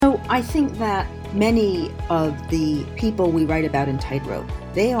I think that many of the people we write about in Tightrope,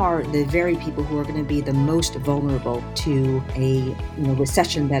 they are the very people who are going to be the most vulnerable to a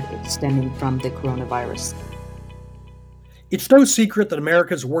recession that is stemming from the coronavirus. It's no secret that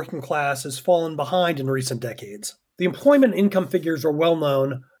America's working class has fallen behind in recent decades. The employment and income figures are well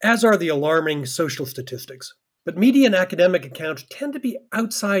known, as are the alarming social statistics. But media and academic accounts tend to be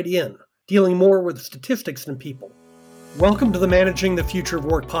outside in, dealing more with statistics than people. Welcome to the Managing the Future of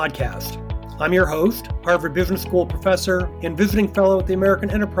Work podcast. I'm your host, Harvard Business School professor and visiting fellow at the American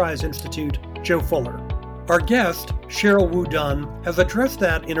Enterprise Institute, Joe Fuller. Our guest, Sheryl WuDunn, has addressed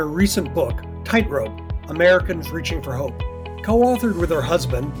that in her recent book, Tightrope, Americans Reaching for Hope. Co-authored with her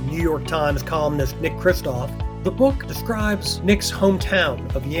husband, New York Times columnist Nick Kristof, the book describes Nick's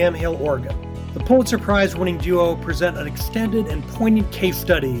hometown of Yamhill, Oregon. The Pulitzer Prize-winning duo present an extended and poignant case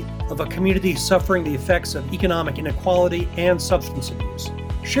study of a community suffering the effects of economic inequality and substance abuse.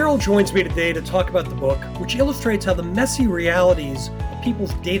 Sheryl joins me today to talk about the book, which illustrates how the messy realities of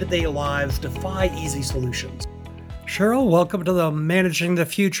people's day-to-day lives defy easy solutions. Sheryl, welcome to the Managing the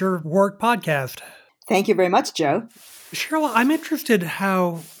Future of Work podcast. Thank you very much, Joe. Sheryl, I'm interested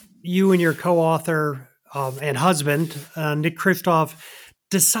how you and your co-author and husband, Nick Kristof,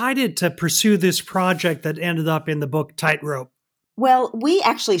 decided to pursue this project that ended up in the book Tightrope. Well, we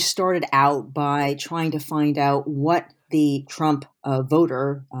actually started out by trying to find out what the Trump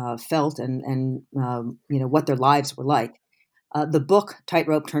voter felt and what their lives were like. The book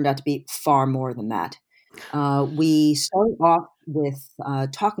Tightrope turned out to be far more than that. We started off with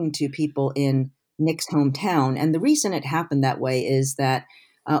talking to people in Nick's hometown, and the reason it happened that way is that,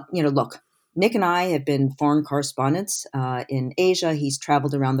 look, Nick and I have been foreign correspondents in Asia. He's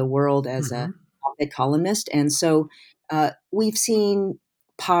traveled around the world as a op-ed columnist. And so we've seen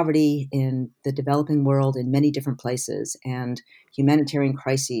poverty in the developing world in many different places and humanitarian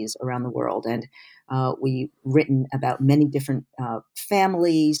crises around the world. And we've written about many different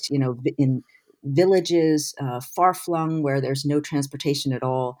families, in villages, far-flung, where there's no transportation at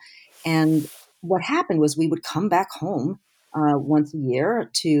all. And what happened was we would come back home once a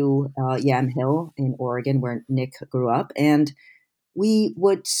year to Yamhill in Oregon, where Nick grew up. And we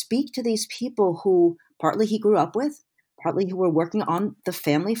would speak to these people who partly he grew up with, partly who were working on the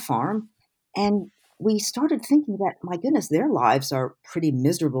family farm. And we started thinking that, my goodness, their lives are pretty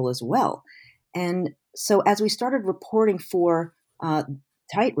miserable as well. And so as we started reporting for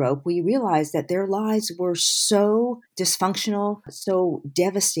Tightrope, we realized that their lives were so dysfunctional, so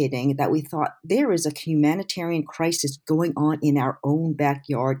devastating that we thought there is a humanitarian crisis going on in our own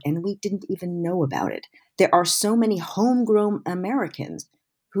backyard, and we didn't even know about it. There are so many homegrown Americans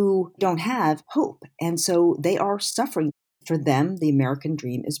who don't have hope, and so they are suffering. For them, the American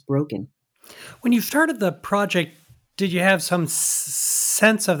dream is broken. When you started the project, did you have some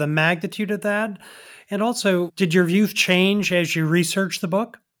sense of the magnitude of that? And also, did your views change as you researched the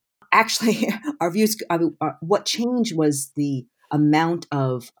book? Actually, our views, what changed was the amount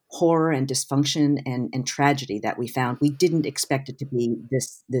of horror and dysfunction and tragedy that we found. We didn't expect it to be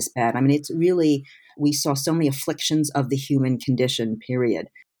this bad. I mean, it's really, we saw so many afflictions of the human condition, period.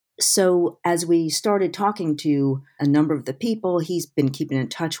 So as we started talking to a number of the people, he's been keeping in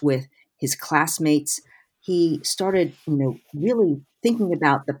touch with his classmates. He started, really thinking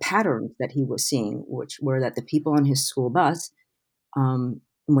about the patterns that he was seeing, which were that the people on his school bus,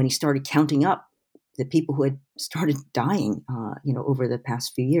 when he started counting up the people who had started dying, over the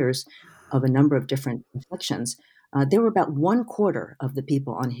past few years of a number of different afflictions, there were about 1/4 of the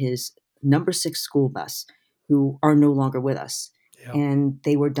people on his number 6 school bus who are no longer with us. Yeah. And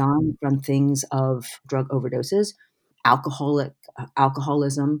they were dying from things of drug overdoses,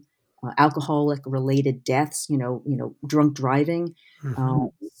 alcoholism, alcoholic-related deaths, drunk driving,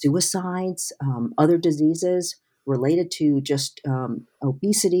 suicides, other diseases related to just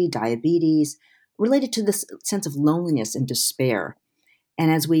obesity, diabetes, related to this sense of loneliness and despair.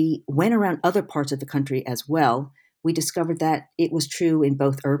 And as we went around other parts of the country as well, we discovered that it was true in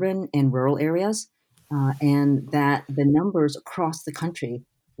both urban and rural areas, and that the numbers across the country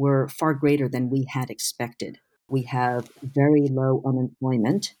were far greater than we had expected. We have very low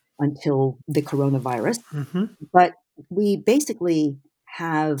unemployment until the coronavirus, but we basically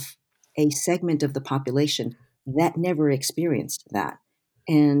have a segment of the population that never experienced that.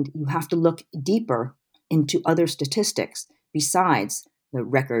 And you have to look deeper into other statistics besides the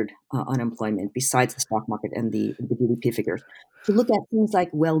record unemployment, besides the stock market and the GDP figures, to look at things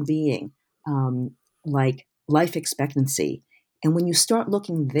like well-being, like life expectancy. And when you start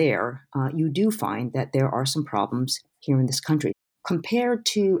looking there, you do find that there are some problems here in this country. Compared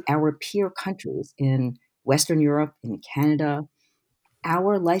to our peer countries in Western Europe, in Canada,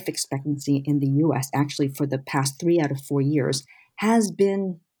 our life expectancy in the US, actually for the past 3 out of 4 years, has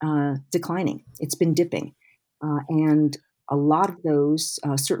been declining. It's been dipping. And a lot of those,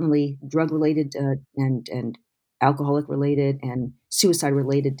 certainly drug related and alcoholic related and suicide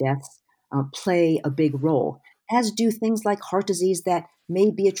related deaths, play a big role, as do things like heart disease that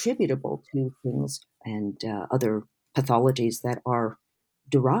may be attributable to things and other pathologies that are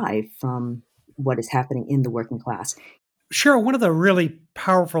derived from what is happening in the working class. Cheryl, one of the really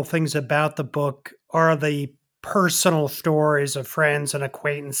powerful things about the book are the personal stories of friends and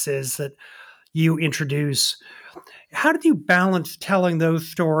acquaintances that you introduce. How did you balance telling those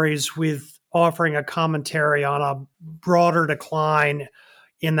stories with offering a commentary on a broader decline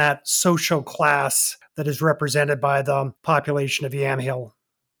in that social class that is represented by the population of Yamhill?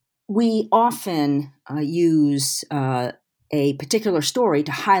 We often use a particular story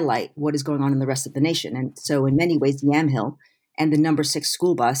to highlight what is going on in the rest of the nation. And so, in many ways, Yamhill and the number 6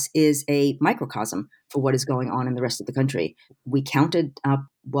 school bus is a microcosm for what is going on in the rest of the country. We counted up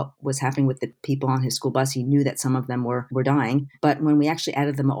what was happening with the people on his school bus. He knew that some of them were dying. But when we actually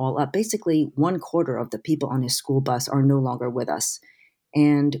added them all up, basically 1/4 of the people on his school bus are no longer with us.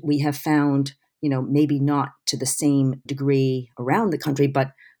 And we have found, maybe not to the same degree around the country,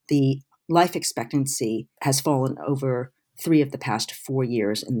 but the life expectancy has fallen over 3 of the past 4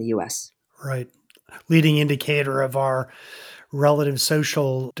 years in the US. Right. Leading indicator of our relative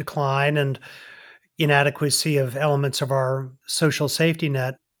social decline and inadequacy of elements of our social safety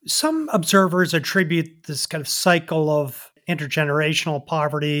net. Some observers attribute this kind of cycle of intergenerational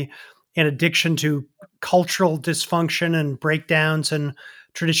poverty and addiction to cultural dysfunction and breakdowns in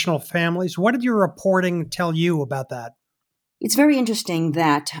traditional families. What did your reporting tell you about that? It's very interesting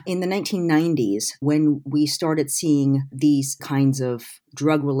that in the 1990s, when we started seeing these kinds of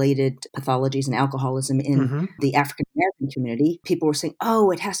drug related pathologies and alcoholism in Mm-hmm. the African American community, people were saying,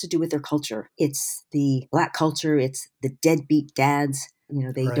 oh, it has to do with their culture. It's the Black culture, it's the deadbeat dads,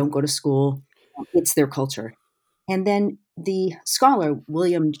 they Right. don't go to school, it's their culture. And then the scholar,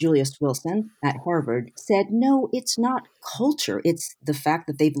 William Julius Wilson at Harvard, said, no, it's not culture. It's the fact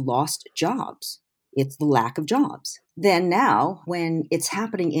that they've lost jobs. It's the lack of jobs. Then now, when it's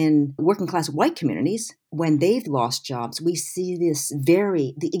happening in working class white communities, when they've lost jobs, we see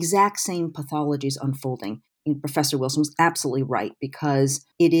the exact same pathologies unfolding. And Professor Wilson was absolutely right, because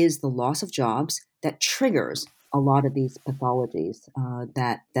it is the loss of jobs that triggers a lot of these pathologies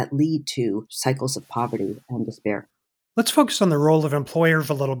that lead to cycles of poverty and despair. Let's focus on the role of employers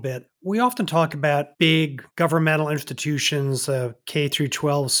a little bit. We often talk about big governmental institutions, the K through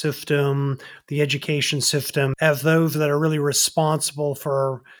 12 system, the education system, as those that are really responsible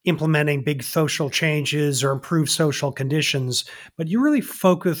for implementing big social changes or improved social conditions. But you really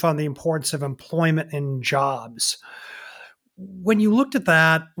focus on the importance of employment and jobs. When you looked at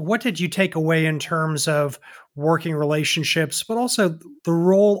that, what did you take away in terms of working relationships, but also the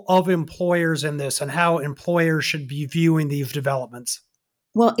role of employers in this and how employers should be viewing these developments?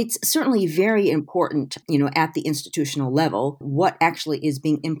 Well, it's certainly very important, at the institutional level, what actually is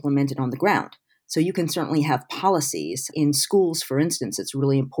being implemented on the ground. So you can certainly have policies in schools, for instance. It's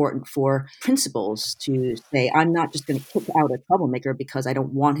really important for principals to say, I'm not just going to kick out a troublemaker because I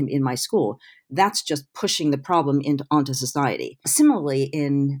don't want him in my school. That's just pushing the problem onto society. Similarly,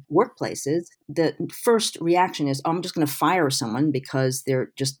 in workplaces, the first reaction is, oh, I'm just going to fire someone because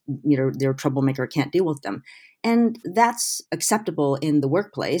they're a troublemaker, can't deal with them. And that's acceptable in the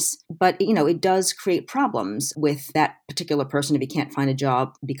workplace, but it does create problems with that particular person if he can't find a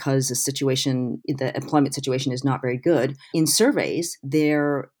job because the employment situation is not very good. In surveys,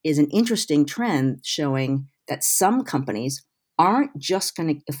 there is an interesting trend showing that some companies aren't just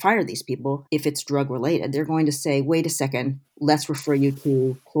going to fire these people if it's drug related. They're going to say, wait a second, let's refer you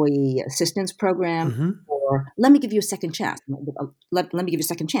to employee assistance program, Mm-hmm. or let me give you a second chance. Let me give you a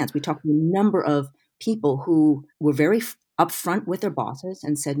second chance. We talked to a number of people who were very upfront with their bosses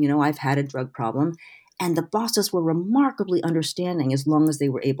and said, I've had a drug problem. And the bosses were remarkably understanding as long as they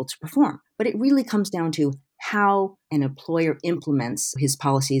were able to perform. But it really comes down to how an employer implements his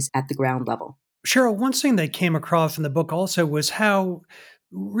policies at the ground level. Cheryl, one thing that came across in the book also was how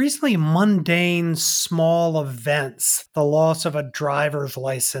reasonably mundane small events, the loss of a driver's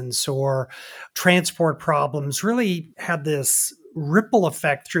license or transport problems, really had this ripple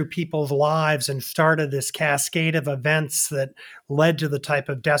effect through people's lives and started this cascade of events that led to the type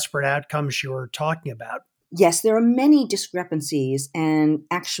of desperate outcomes you were talking about. Yes, there are many discrepancies and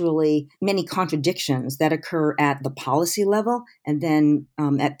actually many contradictions that occur at the policy level and then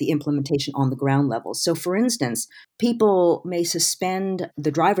at the implementation on the ground level. So, for instance, people may suspend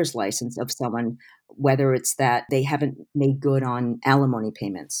the driver's license of someone, whether it's that they haven't made good on alimony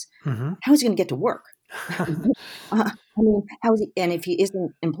payments. Hmm. How is he going to get to work? I mean, how is he, and if he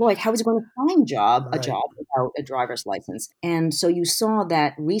isn't employed, how is he going to find a Right. job without a driver's license? And so you saw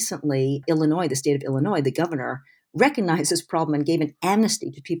that recently, Illinois, the state of Illinois, the governor recognized this problem and gave an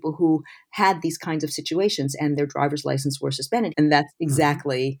amnesty to people who had these kinds of situations and their driver's license were suspended. And that's Hmm.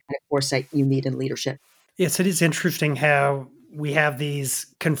 exactly the foresight you need in leadership. Yes, it is interesting how we have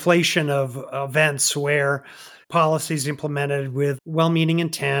these conflation of events where policies implemented with well-meaning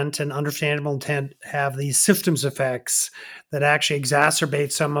intent and understandable intent have these systems effects that actually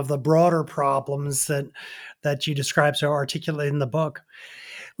exacerbate some of the broader problems that you describe so articulately in the book.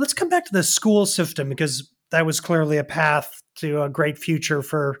 Let's come back to the school system because that was clearly a path to a great future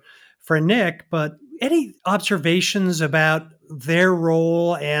for Nick. But any observations about their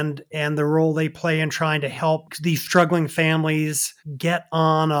role and the role they play in trying to help these struggling families get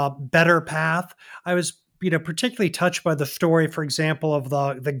on a better path? I was particularly touched by the story, for example, of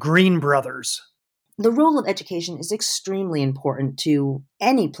the Green brothers. The role of education is extremely important to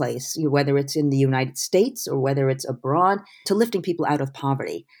any place, whether it's in the United States or whether it's abroad, to lifting people out of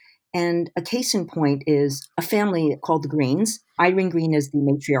poverty. And a case in point is a family called the Greens. Irene Green is the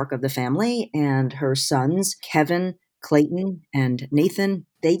matriarch of the family, and her sons, Kevin, Clayton, and Nathan,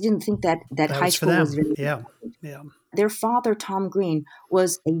 they didn't think that That high was for school was them. very Yeah. important. Yeah. Their father, Tom Green,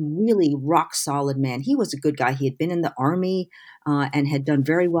 was a really rock solid man. He was a good guy. He had been in the army and had done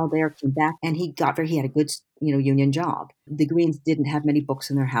very well there. Came back and he had a good union job. The Greens didn't have many books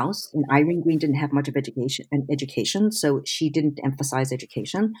in their house, and Irene Green didn't have much of education, so she didn't emphasize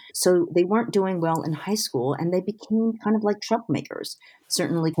education. So they weren't doing well in high school, and they became kind of like troublemakers.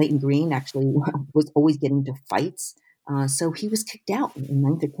 Certainly, Clayton Green actually was always getting into fights. So he was kicked out in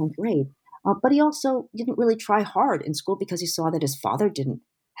ninth or 10th grade. But he also didn't really try hard in school because he saw that his father didn't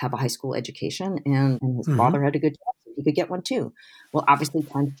have a high school education and his Hmm. father had a good job, so he could get one too. Well, obviously,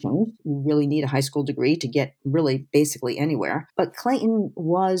 times changed. You really need a high school degree to get really basically anywhere. But Clayton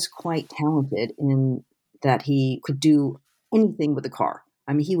was quite talented in that he could do anything with a car.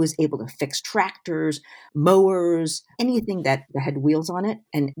 I mean, he was able to fix tractors, mowers, anything that had wheels on it.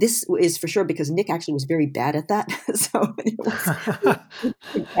 And this is for sure because Nick actually was very bad at that. So it was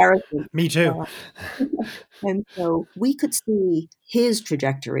comparison. Me too. Uh, and so we could see his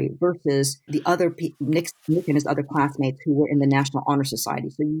trajectory versus the other Nick and his other classmates who were in the National Honor Society.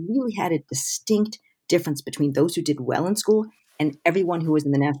 So you really had a distinct difference between those who did well in school and everyone who was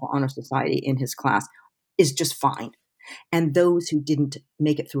in the National Honor Society in his class is just fine. And those who didn't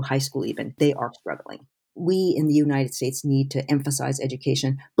make it through high school even, they are struggling. We in the United States need to emphasize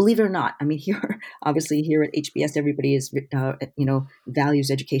education. Believe it or not, I mean, here obviously here at HBS, everybody is values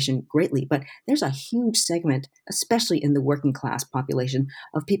education greatly, but there's a huge segment, especially in the working class population,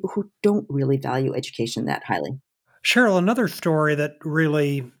 of people who don't really value education that highly. Cheryl, another story that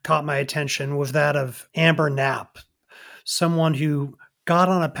really caught my attention was that of Amber Knapp, someone who got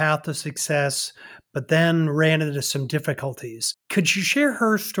on a path to success, but then ran into some difficulties. Could you share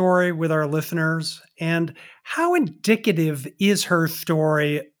her story with our listeners? And how indicative is her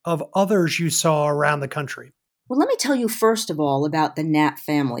story of others you saw around the country? Well, let me tell you first of all about the Knapp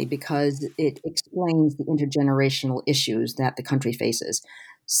family because it explains the intergenerational issues that the country faces.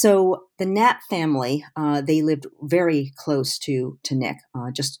 So the Knapp family, they lived very close to Nick,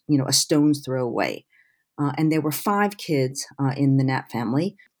 just a stone's throw away. And there were five kids in the Knapp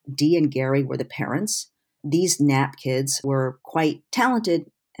family. Dee and Gary were the parents. These Knapp kids were quite talented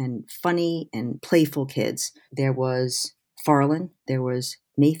and funny and playful kids. There was Farland, there was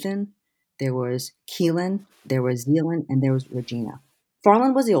Nathan, there was Keelan, there was Zealand, and there was Regina.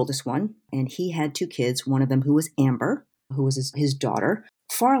 Farland was the oldest one, and he had two kids, one of them who was Amber, who was his daughter.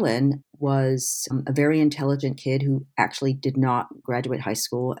 Farland was a very intelligent kid who actually did not graduate high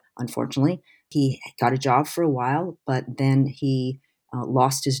school, unfortunately. He got a job for a while, but then he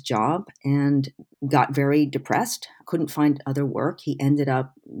lost his job and got very depressed, couldn't find other work. He ended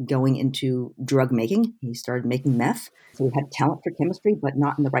up going into drug making. He started making meth. So he had talent for chemistry, but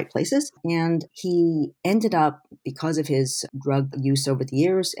not in the right places. And he ended up, because of his drug use over the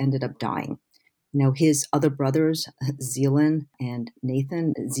years, ended up dying. His other brothers, Zealand and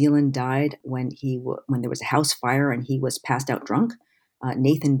Nathan. Zealand died when there was a house fire and he was passed out drunk.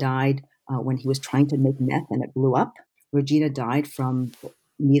 Nathan died when he was trying to make meth and it blew up. Regina died from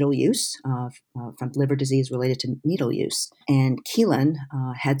needle use, from liver disease related to needle use. And Keelan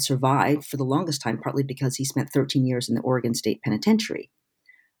had survived for the longest time, partly because he spent 13 years in the Oregon State Penitentiary.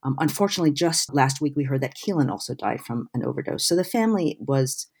 Unfortunately, just last week, we heard that Keelan also died from an overdose. So the family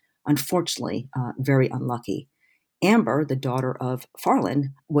was unfortunately very unlucky. Amber, the daughter of Farland,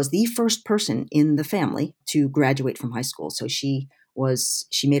 was the first person in the family to graduate from high school. So she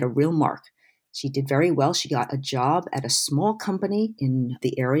made a real mark. She did very well. She got a job at a small company in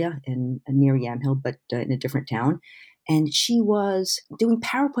the area near Yamhill, but in a different town. And she was doing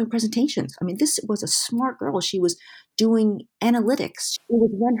PowerPoint presentations. I mean, this was a smart girl. She was doing analytics. It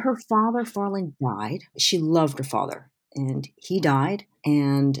was when her father, Farland, died. She loved her father, and he died.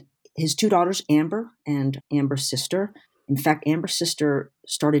 And his two daughters, Amber and Amber's sister. In fact, Amber's sister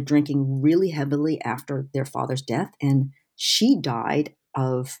started drinking really heavily after their father's death, and she died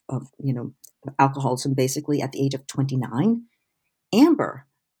of alcoholism basically at the age of 29. Amber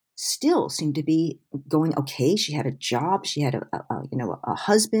still seemed to be going okay. She had a job. She had a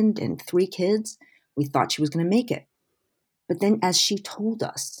husband and 3 kids. We thought she was going to make it. But then as she told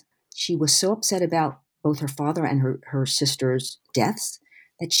us, she was so upset about both her father and her sister's deaths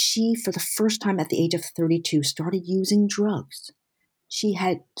that she, for the first time at the age of 32, started using drugs. She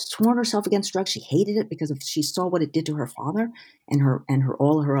had sworn herself against drugs. She hated it because she saw what it did to her father and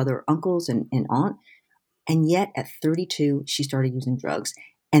all her other uncles and aunt. And yet at 32, she started using drugs.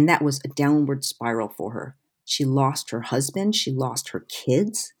 And that was a downward spiral for her. She lost her husband. She lost her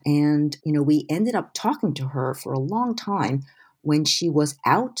kids. And, we ended up talking to her for a long time when she was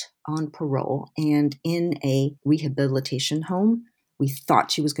out on parole and in a rehabilitation home. We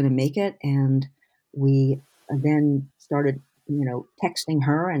thought she was going to make it. And we then started, texting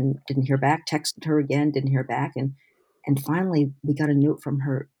her and didn't hear back, texted her again, didn't hear back. And finally, we got a note from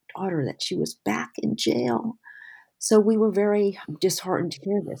her daughter that she was back in jail. So we were very disheartened to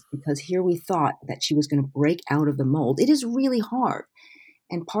hear this, because here we thought that she was going to break out of the mold. It is really hard.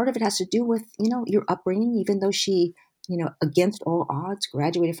 And part of it has to do with, your upbringing. Even though she, against all odds,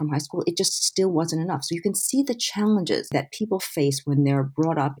 graduated from high school, it just still wasn't enough. So you can see the challenges that people face when they're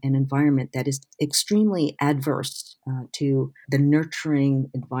brought up in an environment that is extremely adverse to the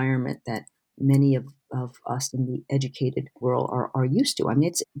nurturing environment that many of us in the educated world are used to. I mean,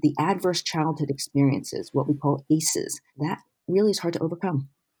 it's the adverse childhood experiences, what we call ACEs. That really is hard to overcome.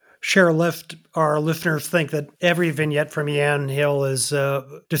 Sheryl, lest our listeners think that every vignette from Yamhill is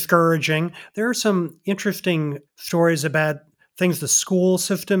discouraging, there are some interesting stories about things the school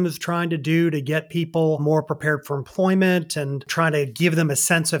system is trying to do to get people more prepared for employment and trying to give them a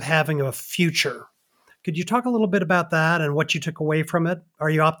sense of having a future. Could you talk a little bit about that and what you took away from it? Are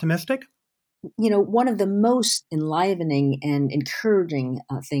you optimistic? One of the most enlivening and encouraging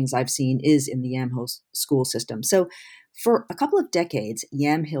things I've seen is in the Yamhill school system. So for a couple of decades,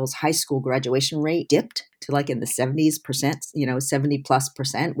 Yamhill's high school graduation rate dipped to like in the 70%,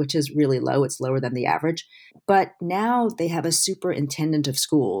 70+%, which is really low. It's lower than the average. But now they have a superintendent of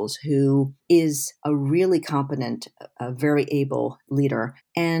schools who is a really competent, a very able leader.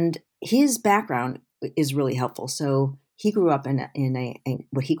 And his background is really helpful. So he grew up in a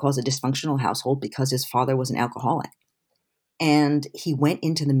what he calls a dysfunctional household because his father was an alcoholic. And he went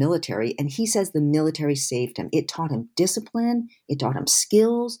into the military, and he says the military saved him. It taught him discipline, it taught him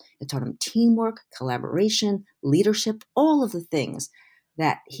skills, it taught him teamwork, collaboration, leadership, all of the things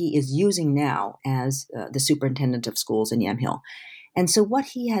that he is using now as the superintendent of schools in Yamhill. And so what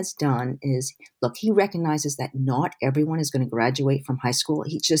he has done is, look, he recognizes that not everyone is going to graduate from high school.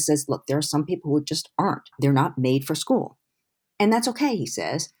 He just says, look, there are some people who just aren't. They're not made for school. And that's okay, he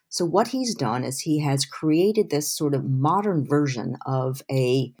says. So what he's done is he has created this sort of modern version of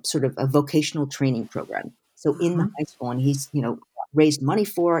a sort of a vocational training program. So in the high school, and he's, raised money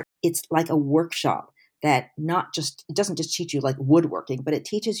for it. It's like a workshop that it doesn't just teach you like woodworking, but it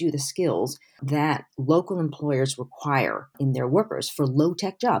teaches you the skills that local employers require in their workers for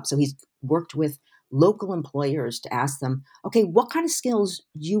low-tech jobs. So he's worked with local employers to ask them, okay, what kind of skills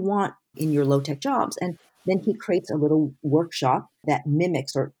you want in your low-tech jobs? And then he creates a little workshop that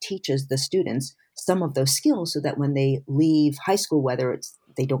mimics or teaches the students some of those skills so that when they leave high school, whether it's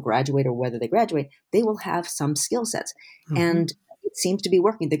they don't graduate or whether they graduate, they will have some skill sets. Mm-hmm. And it seems to be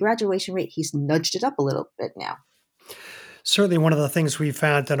working. The graduation rate, he's nudged it up a little bit now. Certainly one of the things we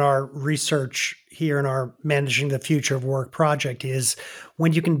found in our research here in our Managing the Future of Work project is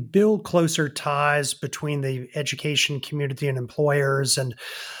when you can build closer ties between the education community and employers and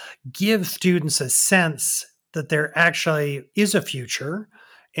give students a sense that there actually is a future.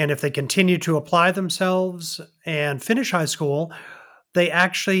 And if they continue to apply themselves and finish high school, they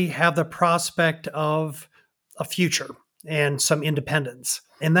actually have the prospect of a future and some independence.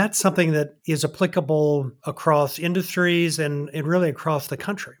 And that's something that is applicable across industries and really across the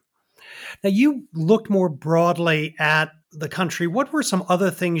country. Now, you looked more broadly at the country. What were some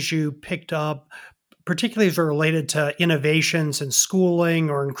other things you picked up, particularly as it related to innovations in schooling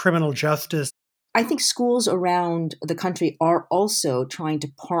or in criminal justice? I think schools around the country are also trying to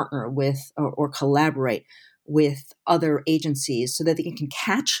partner with or collaborate with other agencies so that they can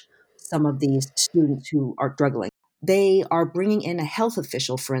catch some of these students who are struggling. They are bringing in a health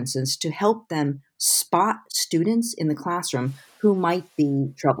official, for instance, to help them spot students in the classroom who might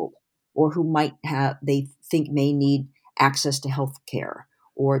be troubled or who might have, they think may need access to health care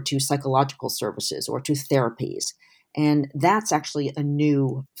or to psychological services or to therapies. And that's actually a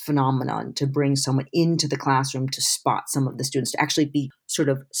new phenomenon to bring someone into the classroom to spot some of the students, to actually be sort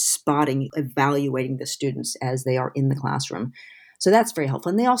of spotting, evaluating the students as they are in the classroom. So that's very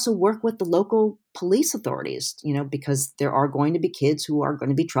helpful. And they also work with the local police authorities, because there are going to be kids who are going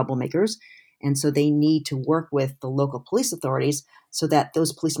to be troublemakers. And so they need to work with the local police authorities so that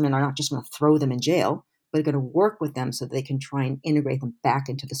those policemen are not just going to throw them in jail, but are going to work with them so that they can try and integrate them back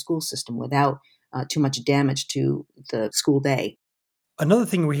into the school system without too much damage to the school day. Another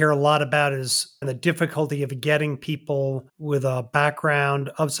thing we hear a lot about is the difficulty of getting people with a background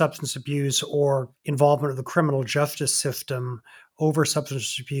of substance abuse or involvement of the criminal justice system over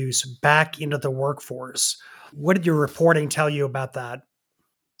substance abuse back into the workforce. What did your reporting tell you about that?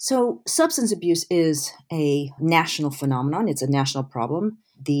 So, substance abuse is a national phenomenon. It's a national problem.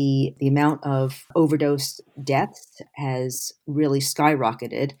 The amount of overdose deaths has really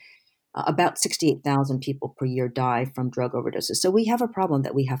skyrocketed. About 68,000 people per year die from drug overdoses. So we have a problem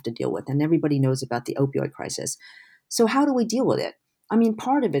that we have to deal with, and everybody knows about the opioid crisis. So, how do we deal with it? I mean,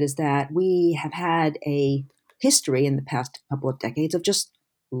 part of it is that we have had a history in the past couple of decades of just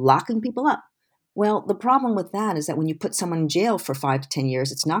locking people up. Well, the problem with that is that when you put someone in jail for 5 to 10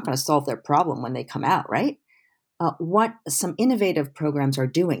 years, it's not going to solve their problem when they come out, right? What some innovative programs are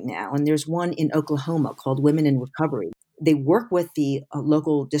doing now, and there's one in Oklahoma called Women in Recovery. They work with the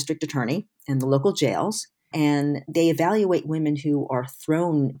local district attorney and the local jails, and they evaluate women who are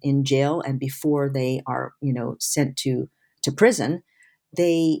thrown in jail and before they are, sent to prison.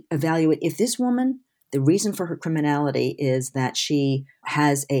 They evaluate if this woman, the reason for her criminality is that she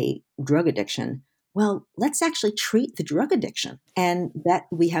has a drug addiction. Well, let's actually treat the drug addiction. And that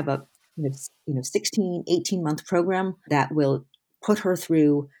we have a 16, 18-month program that will put her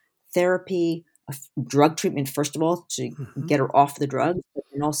through therapy, drug treatment, first of all, to Mhm. get her off the drugs, but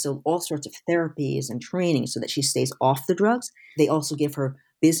then also all sorts of therapies and training so that she stays off the drugs. They also give her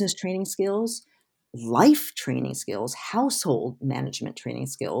business training skills, life training skills, household management training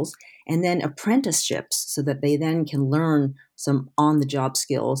skills, and then apprenticeships so that they then can learn some on the job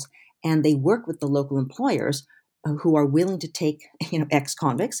skills. And they work with the local employers who are willing to take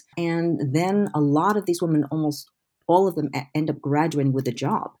ex-convicts, and then a lot of these women, almost all of them, end up graduating with a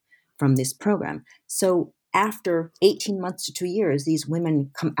job from this program. So after 18 months to 2 years, these women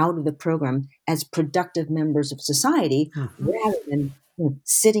come out of the program as productive members of society Mhm. rather than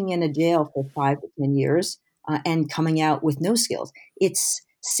sitting in a jail for 5 to 10 years and coming out with no skills. It's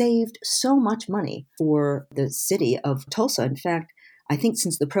saved so much money for the city of Tulsa. In fact, I think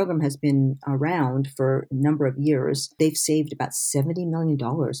since the program has been around for a number of years, they've saved about $70 million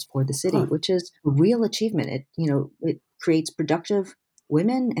for the city, Huh. which is a real achievement. It creates productive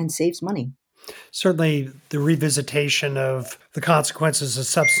women and saves money. Certainly, the revisitation of the consequences of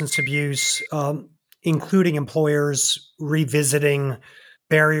substance abuse, including employers revisiting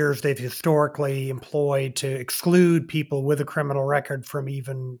barriers they've historically employed to exclude people with a criminal record from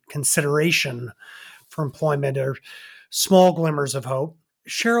even consideration for employment, are small glimmers of hope.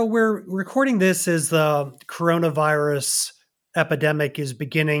 Sheryl, we're recording this as the coronavirus epidemic is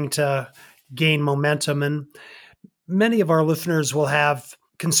beginning to gain momentum, and many of our listeners will have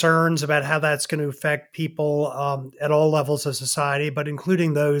concerns about how that's going to affect people at all levels of society, but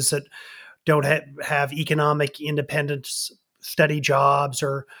including those that don't have economic independence, steady jobs,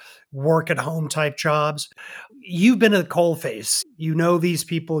 or work at home type jobs. You've been at the coalface. You know these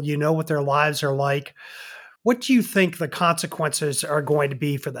people, you know what their lives are like. What do you think the consequences are going to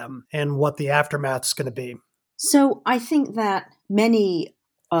be for them and what the aftermath is going to be? So I think that many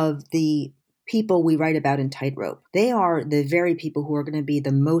of the people we write about in Tightrope, they are the very people who are going to be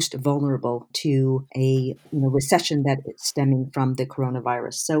the most vulnerable to a recession that is stemming from the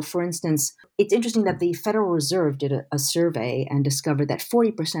coronavirus. So, for instance, it's interesting that the Federal Reserve did a survey and discovered that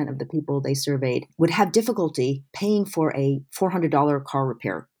 40% of the people they surveyed would have difficulty paying for a $400 car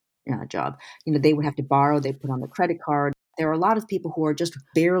repair job. They would have to borrow, they put on the credit card. There are a lot of people who are just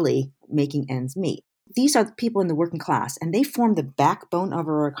barely making ends meet. these are the people in the working class, and they form the backbone of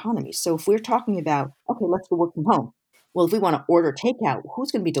our economy. So if we're talking about, okay, let's go work from home. Well, if we want to order takeout,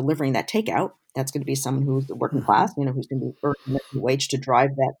 who's going to be delivering that takeout? That's going to be someone who's the working class, who's going to be earning a minimum wage to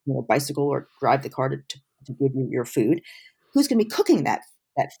drive that bicycle or drive the car to give you your food. Who's going to be cooking that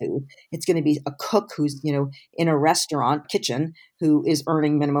food? It's going to be a cook who's in a restaurant kitchen who is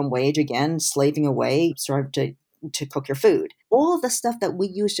earning minimum wage, again slaving away, sort of to cook your food. All of the stuff that we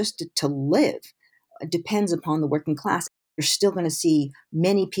use just to live depends upon the working class. You're still going to see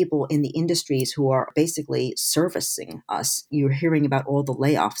many people in the industries who are basically servicing us. You're hearing about all the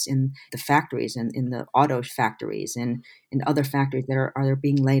layoffs in the factories and in the auto factories and in other factories that are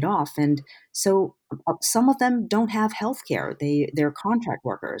being laid off. And so some of them don't have health care. They're contract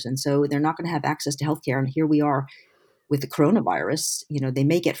workers. And so they're not going to have access to health care. And here we are with the coronavirus. They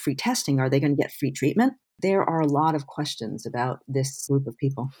may get free testing. Are they going to get free treatment? There are a lot of questions about this group of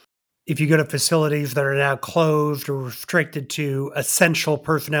people. If you go to facilities that are now closed or restricted to essential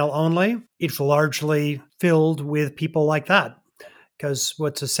personnel only, it's largely filled with people like that. Because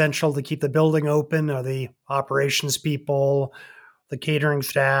what's essential to keep the building open are the operations people, the catering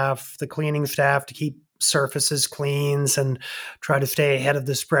staff, the cleaning staff to keep surfaces clean and try to stay ahead of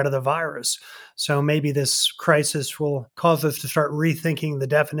the spread of the virus. So maybe this crisis will cause us to start rethinking the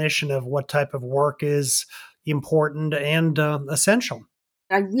definition of what type of work is important and essential.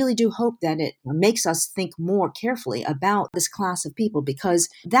 I really do hope that it makes us think more carefully about this class of people, because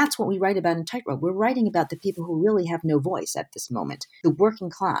that's what we write about in Tightrope. We're writing about the people who really have no voice at this moment, the working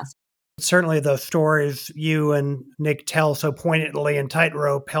class. Certainly the stories you and Nick tell so poignantly in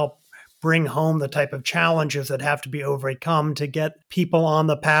Tightrope help bring home the type of challenges that have to be overcome to get people on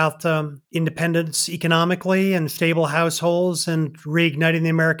the path to independence economically and stable households and reigniting the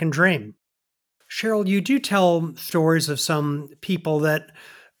American dream. Sheryl, you do tell stories of some people that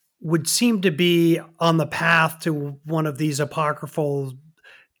would seem to be on the path to one of these apocryphal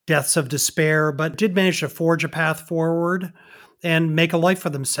deaths of despair, but did manage to forge a path forward and make a life for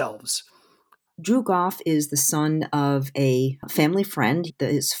themselves. Drew Goff is the son of a family friend.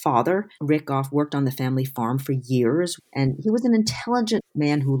 His father, Rick Goff, worked on the family farm for years, and he was an intelligent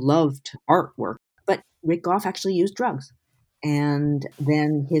man who loved artwork. But Rick Goff actually used drugs. And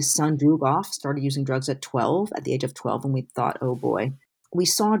then his son, Drew Goff, started using drugs at the age of 12, and we thought, oh boy. We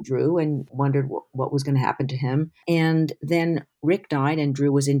saw Drew and wondered what was going to happen to him. And then Rick died, and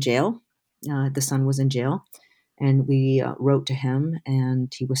Drew was in jail. The son was in jail. And we wrote to him,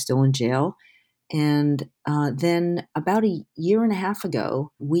 and he was still in jail. And then about a year and a half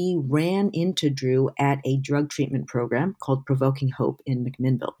ago, we ran into Drew at a drug treatment program called Provoking Hope in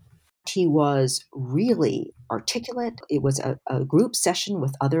McMinnville. He was really articulate. It was a group session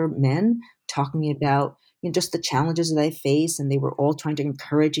with other men talking about just the challenges that they face, and they were all trying to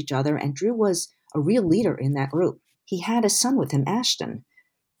encourage each other. And Drew was a real leader in that group. He had a son with him, Ashton.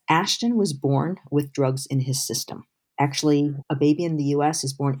 Ashton was born with drugs in his system. Actually, a baby in the U.S.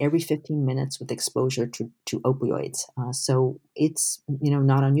 is born every 15 minutes with exposure to opioids. So it's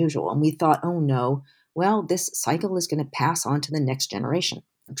not unusual. And we thought, oh no, well, this cycle is going to pass on to the next generation.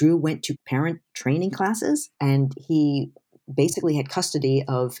 Drew went to parent training classes, and he basically had custody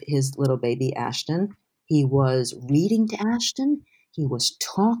of his little baby, Ashton. He was reading to Ashton. He was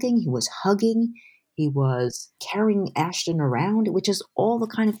talking. He was hugging. He was carrying Ashton around, which is all the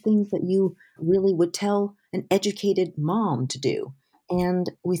kind of things that you really would tell an educated mom to do. And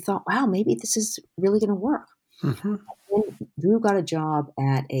we thought, wow, maybe this is really going to work. Mm-hmm. And Drew got a job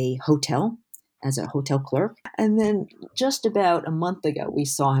at a hotel as a hotel clerk. And then just about a month ago, we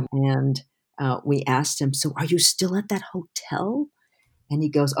saw him and we asked him, so are you still at that hotel? And he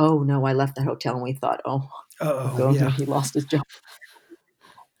goes, oh, no, I left that hotel. And we thought, he lost his job.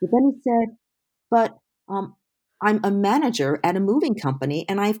 But then he said, but I'm a manager at a moving company,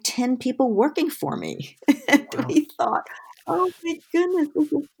 and I have 10 people working for me. And wow. We thought, oh, my goodness,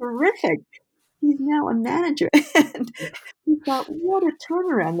 this is terrific. He's now a manager. And we thought, what a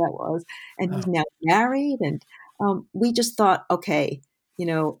turnaround that was. And he's now married. And we just thought, okay,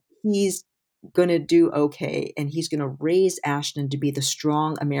 he's going to do okay. And he's going to raise Ashton to be the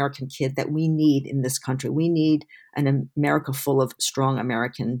strong American kid that we need in this country. We need an America full of strong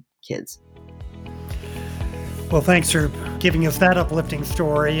American kids. Well, thanks for giving us that uplifting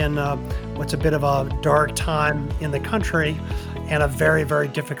story and what's a bit of a dark time in the country and a very, very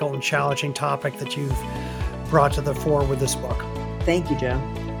difficult and challenging topic that you've brought to the fore with this book. Thank you, Joe.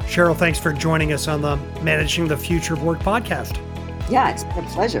 Sheryl, thanks for joining us on the Managing the Future of Work podcast. Yeah, it's been a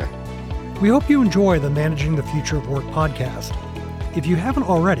pleasure. We hope you enjoy the Managing the Future of Work podcast. If you haven't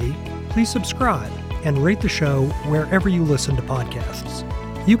already, please subscribe and rate the show wherever you listen to podcasts.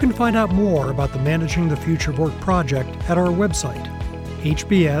 You can find out more about the Managing the Future of Work project at our website,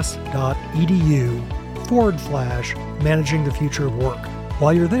 hbs.edu/Managing the Future of Work.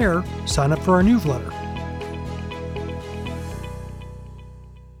 While you're there, sign up for our newsletter.